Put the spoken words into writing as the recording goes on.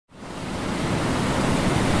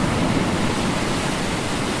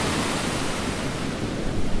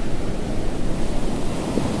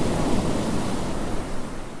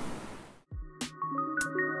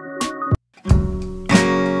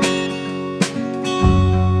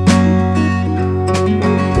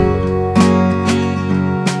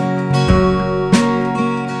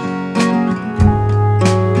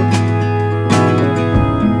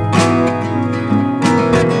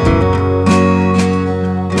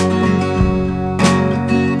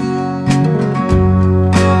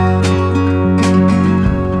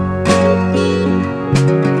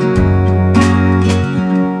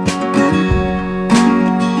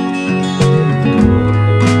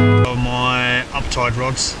uptide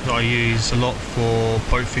rods that I use a lot for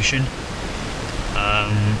boat fishing.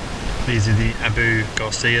 These are the Abu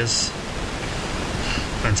Garcias.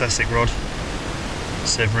 Fantastic rod,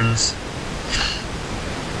 Severins.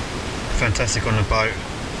 Fantastic on the boat,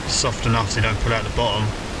 soft enough so you don't pull out the bottom,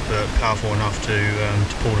 but powerful enough to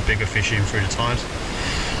pull the bigger fish in through the tide.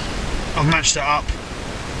 I've matched it up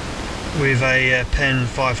with a Pen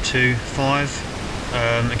 525.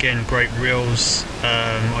 Again, great reels.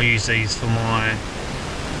 I use these for a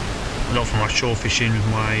lot for my shore fishing with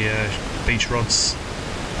my beach rods.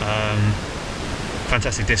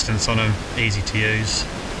 Fantastic distance on them, easy to use.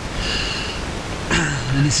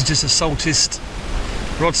 And this is just a Saltist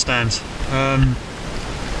rod stand.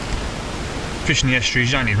 Fishing the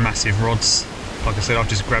estuaries, you don't need massive rods. Like I said, I've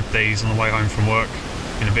just grabbed these on the way home from work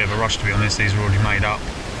in a bit of a rush, to be honest. These are already made up,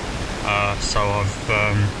 so I've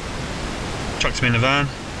chucked them in the van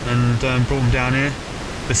and brought them down here.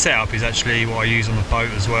 The setup is actually what I use on the boat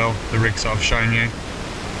as well, the rigs that I've shown you,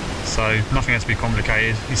 so nothing has to be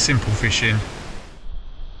complicated. It's simple fishing.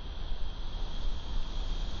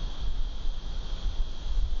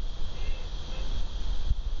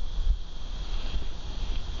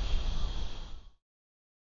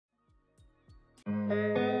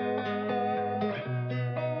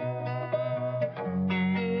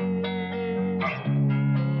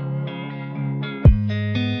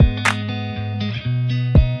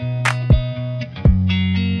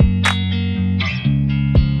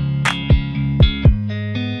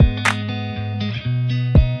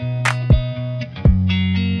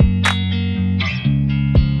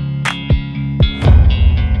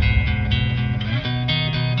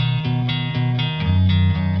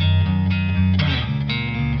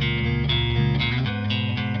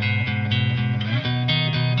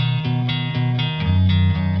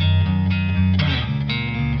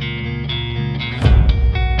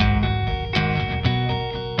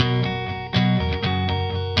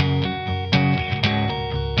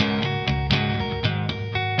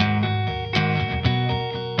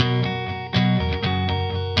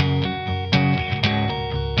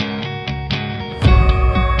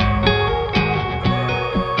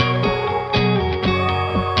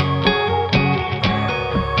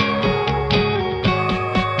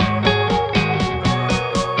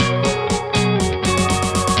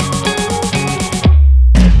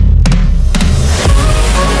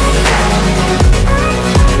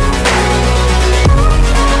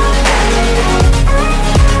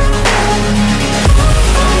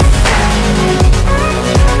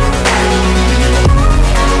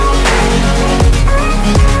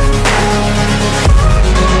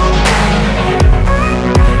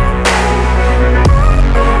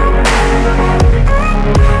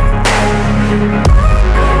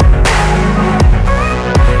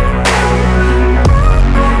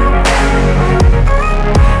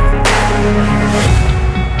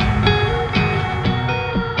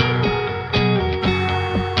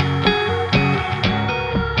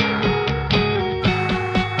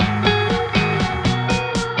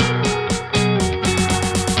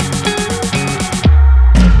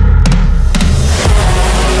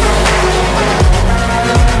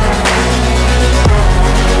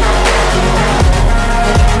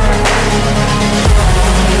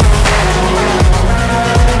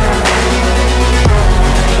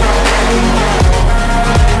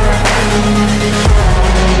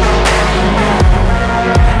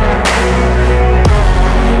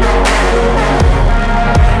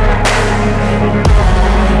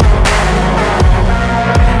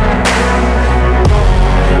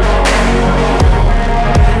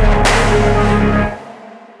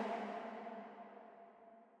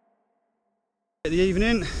 The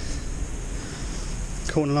evening,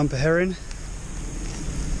 caught a lump of herring,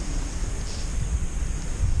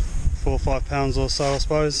 4 or 5 pounds or so I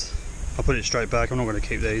suppose. I'll put it straight back, I'm not going to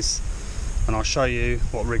keep these, and I'll show you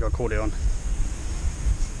what rig I caught it on.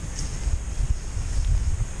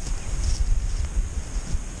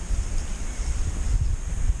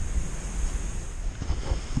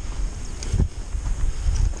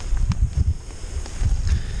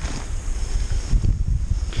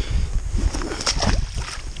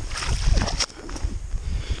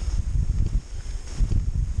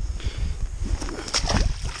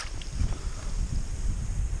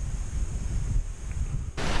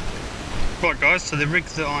 Right guys, so the rig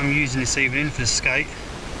that I'm using this evening for the skate,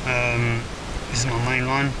 this is my main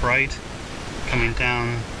line, braid, coming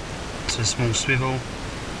down to a small swivel.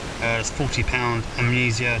 It's 40 pound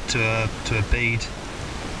amnesia to a bead.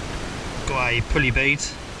 Got a pulley bead,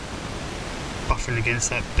 buffering against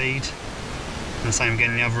that bead, and the same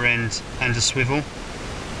again the other end, and a swivel.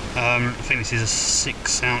 I think this is a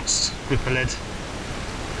 6 ounce gripper lead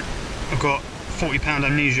I've got 40 pound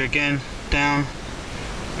amnesia again, down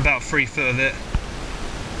about 3 foot of it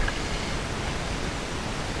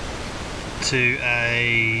to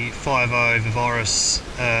a 5.0 Vivaris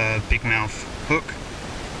big mouth hook.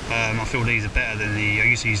 I feel these are better than I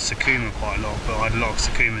used to use Sakuma quite a lot, but I had a lot of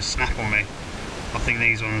Sakumas snap on me. I think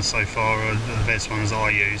these ones so far are the best ones I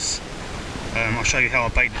use. I'll show you how I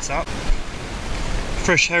bait this up.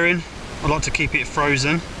 Fresh herring, I like to keep it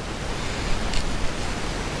frozen.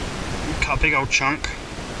 Cut a big old chunk,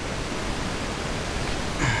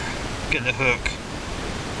 get the hook,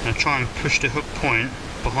 and try and push the hook point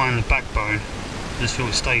behind the backbone. I just feel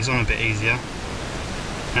it stays on a bit easier.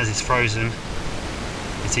 As it's frozen,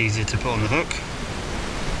 it's easier to put on the hook.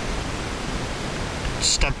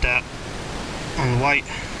 Stab that on the weight,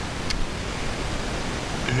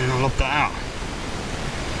 and then I'll lob that out.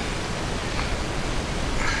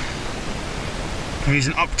 I'm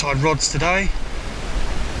using uptide rods today.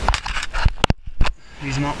 I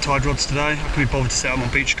can be bothered to set up my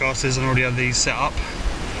beach casters. I already have these set up.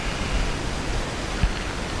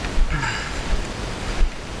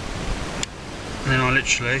 And then I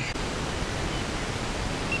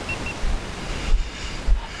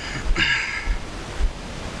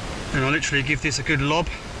literally give this a good lob.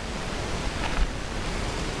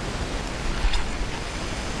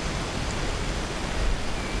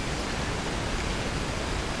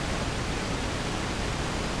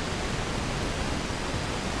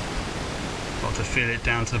 To feel it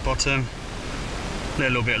down to the bottom, let a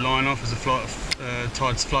little bit of line off as the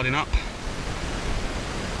tide's flooding up,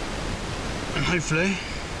 and hopefully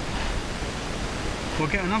we'll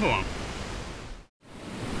get another one.